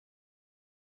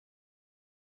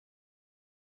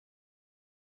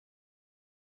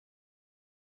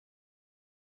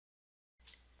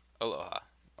Aloha,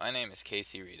 my name is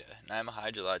Casey Rita, and I am a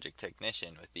hydrologic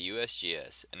technician with the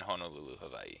USGS in Honolulu,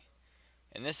 Hawaii.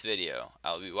 In this video,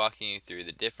 I will be walking you through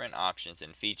the different options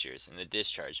and features in the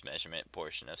discharge measurement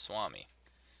portion of SWAMI.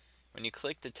 When you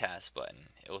click the task button,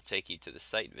 it will take you to the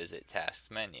Site Visit Tasks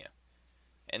menu.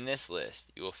 In this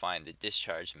list, you will find the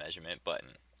Discharge Measurement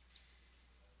button.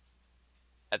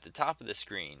 At the top of the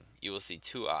screen, you will see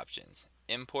two options,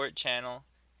 Import Channel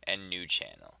and New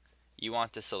Channel. You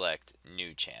want to select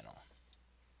New Channel.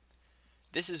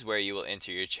 This is where you will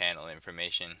enter your channel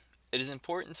information. It is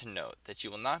important to note that you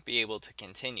will not be able to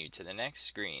continue to the next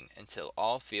screen until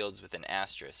all fields with an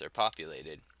asterisk are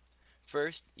populated.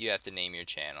 First, you have to name your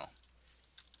channel.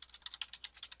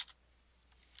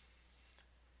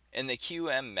 In the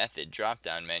QM Method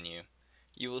drop-down menu,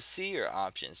 you will see your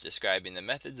options describing the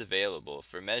methods available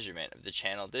for measurement of the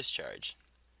channel discharge.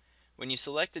 When you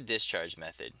select the discharge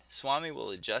method, SWAMI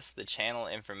will adjust the channel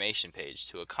information page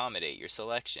to accommodate your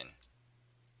selection.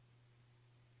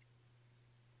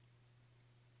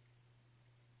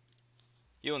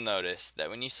 You'll notice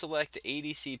that when you select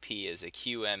ADCP as a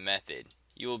QM method,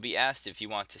 you will be asked if you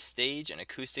want to stage an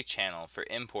acoustic channel for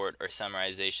import or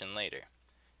summarization later.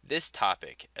 This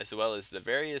topic, as well as the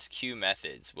various Q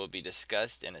methods, will be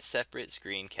discussed in a separate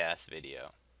screencast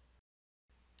video.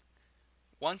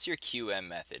 Once your QM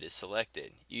method is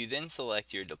selected, you then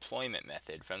select your deployment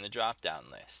method from the drop-down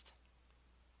list.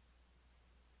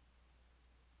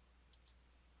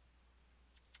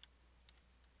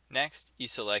 Next, you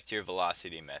select your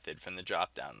velocity method from the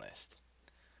drop-down list.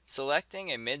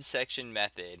 Selecting a midsection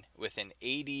method with an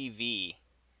ADV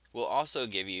will also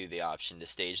give you the option to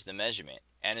stage the measurement,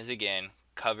 and is again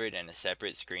covered in a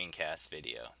separate screencast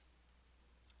video.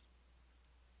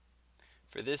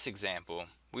 For this example,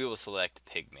 we will select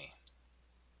Pygmy.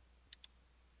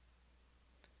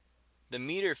 The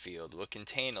meter field will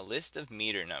contain a list of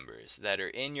meter numbers that are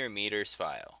in your meters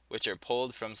file, which are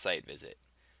pulled from Site Visit.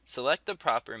 Select the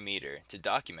proper meter to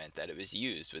document that it was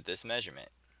used with this measurement.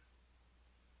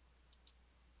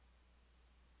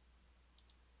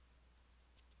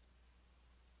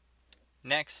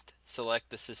 Next, select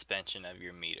the suspension of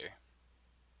your meter.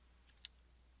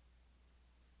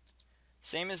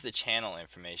 Same as the channel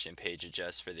information page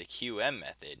adjusts for the QM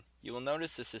method, you will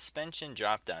notice the suspension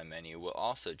drop-down menu will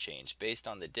also change based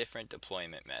on the different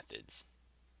deployment methods.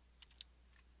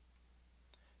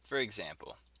 For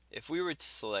example, if we were to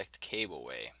select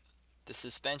cableway, the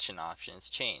suspension options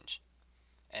change.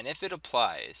 And if it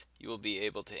applies, you will be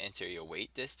able to enter your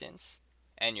weight distance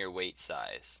and your weight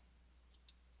size.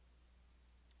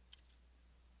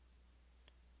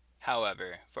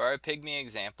 However, for our Pygmy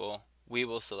example, we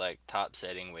will select top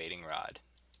setting weighting rod.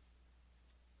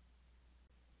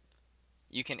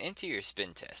 You can enter your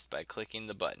spin test by clicking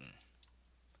the button.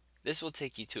 This will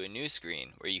take you to a new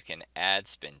screen where you can add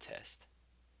spin test.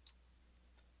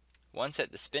 Once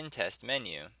at the spin test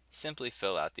menu, simply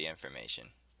fill out the information.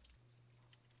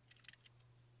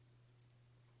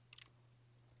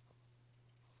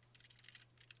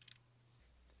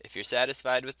 If you're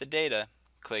satisfied with the data,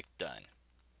 click Done.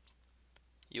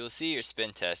 You will see your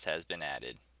spin test has been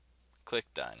added. Click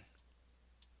Done.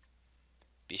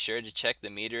 Be sure to check the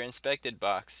meter inspected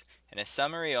box, and if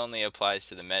summary only applies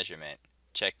to the measurement,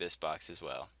 check this box as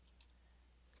well.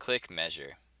 Click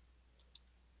Measure.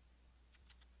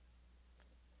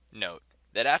 Note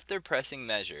that after pressing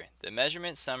Measure, the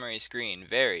measurement summary screen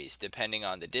varies depending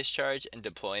on the discharge and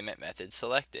deployment method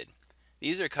selected.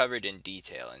 These are covered in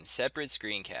detail in separate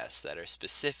screencasts that are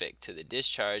specific to the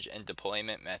discharge and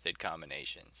deployment method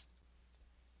combinations.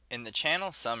 In the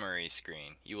channel summary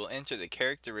screen, you will enter the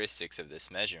characteristics of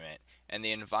this measurement and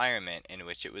the environment in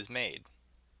which it was made.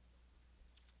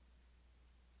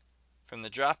 From the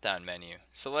drop-down menu,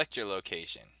 select your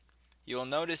location. You will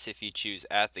notice if you choose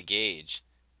At the Gauge,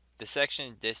 the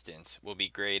section distance will be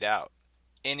grayed out.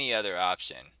 Any other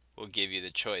option will give you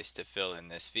the choice to fill in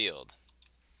this field.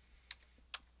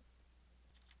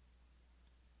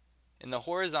 In the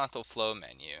horizontal flow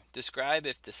menu, describe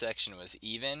if the section was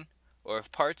even, or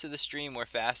if parts of the stream were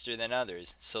faster than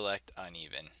others, select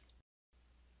uneven.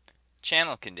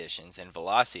 Channel conditions and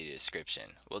velocity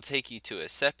description will take you to a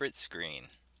separate screen.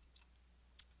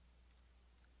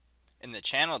 In the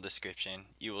channel description,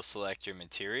 you will select your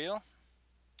material,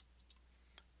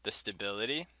 the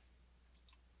stability,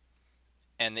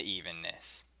 and the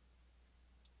evenness.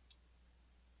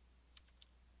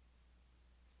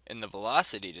 In the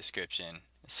velocity description,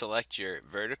 select your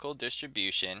vertical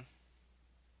distribution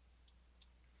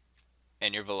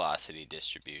and your velocity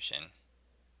distribution.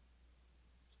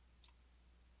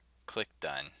 Click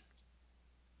Done.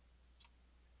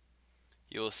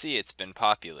 You will see it's been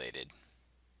populated.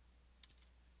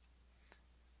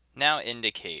 Now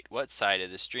indicate what side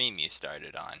of the stream you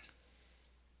started on.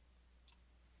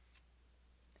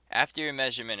 After your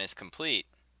measurement is complete,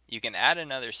 you can add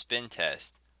another spin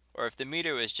test, or if the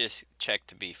meter was just checked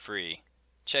to be free,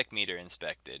 check meter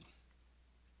inspected.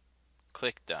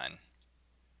 Click Done.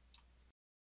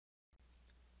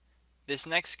 This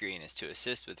next screen is to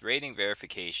assist with rating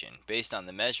verification based on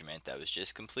the measurement that was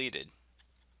just completed.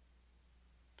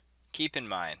 Keep in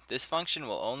mind, this function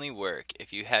will only work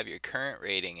if you have your current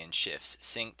rating and shifts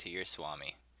synced to your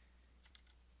SWAMI.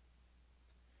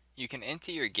 You can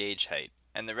enter your gauge height,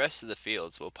 and the rest of the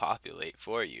fields will populate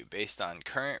for you based on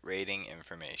current rating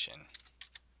information.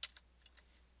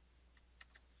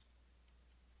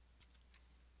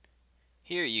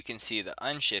 Here you can see the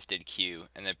unshifted Q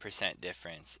and the percent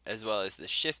difference, as well as the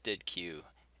shifted Q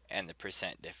and the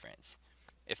percent difference.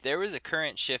 If there was a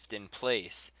current shift in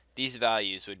place, these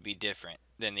values would be different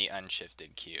than the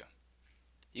unshifted Q.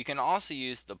 You can also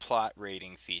use the plot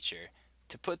rating feature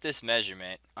to put this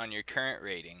measurement on your current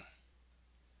rating.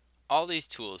 All these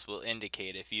tools will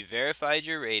indicate if you verified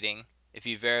your rating, if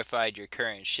you verified your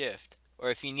current shift, or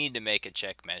if you need to make a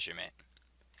check measurement.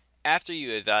 After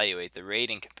you evaluate the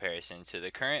rating comparison to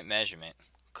the current measurement,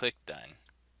 click Done.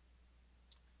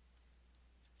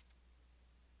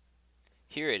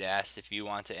 Here it asks if you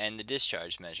want to end the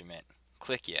discharge measurement.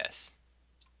 Click Yes.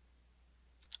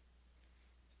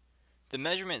 The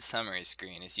measurement summary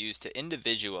screen is used to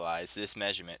individualize this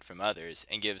measurement from others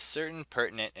and give certain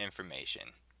pertinent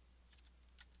information.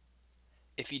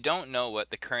 If you don't know what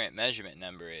the current measurement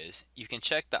number is, you can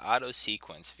check the auto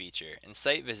sequence feature and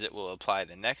Site Visit will apply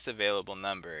the next available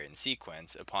number in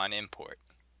sequence upon import.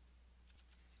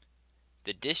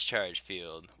 The discharge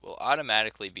field will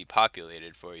automatically be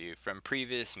populated for you from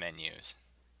previous menus.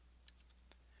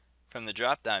 From the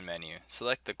drop-down menu,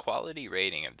 select the quality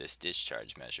rating of this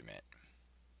discharge measurement.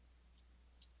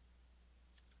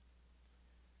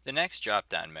 The next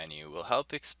drop-down menu will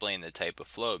help explain the type of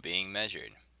flow being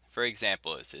measured. For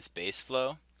example, is this base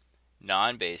flow,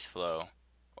 non-base flow,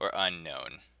 or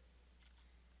unknown?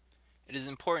 It is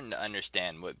important to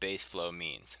understand what base flow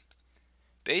means.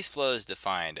 Base flow is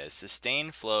defined as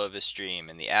sustained flow of a stream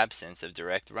in the absence of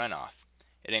direct runoff.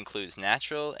 It includes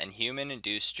natural and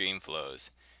human-induced stream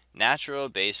flows. Natural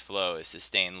base flow is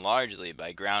sustained largely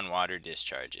by groundwater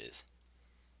discharges.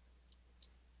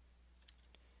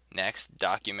 Next,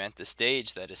 document the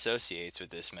stage that associates with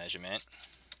this measurement,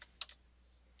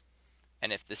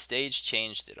 and if the stage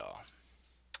changed at all.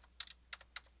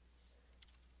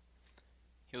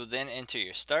 You will then enter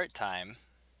your start time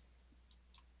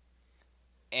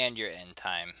and your end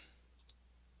time.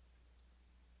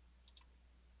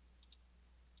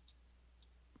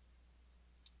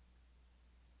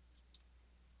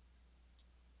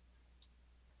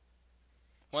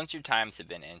 Once your times have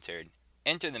been entered,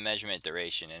 enter the measurement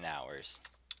duration in hours.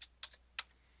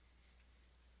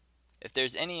 If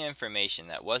there's any information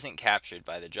that wasn't captured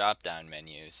by the drop-down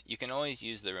menus, you can always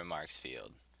use the remarks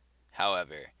field.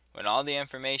 However, when all the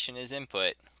information is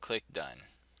input, click Done.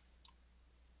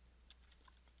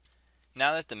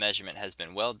 Now that the measurement has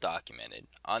been well documented,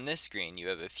 on this screen you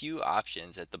have a few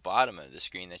options at the bottom of the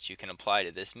screen that you can apply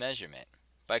to this measurement.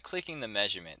 By clicking the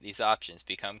measurement, these options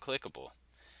become clickable.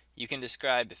 You can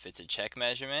describe if it's a check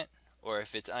measurement or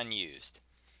if it's unused.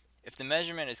 If the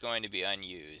measurement is going to be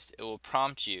unused, it will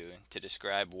prompt you to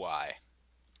describe why.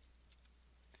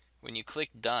 When you click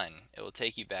Done, it will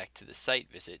take you back to the Site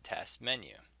Visit task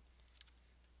menu.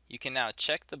 You can now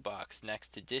check the box next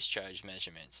to discharge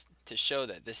measurements to show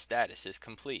that this status is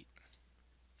complete.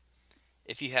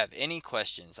 If you have any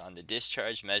questions on the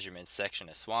discharge measurements section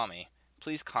of SWAMI,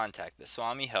 please contact the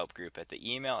SWAMI Help Group at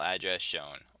the email address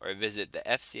shown or visit the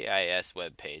FCIS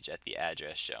webpage at the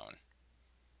address shown.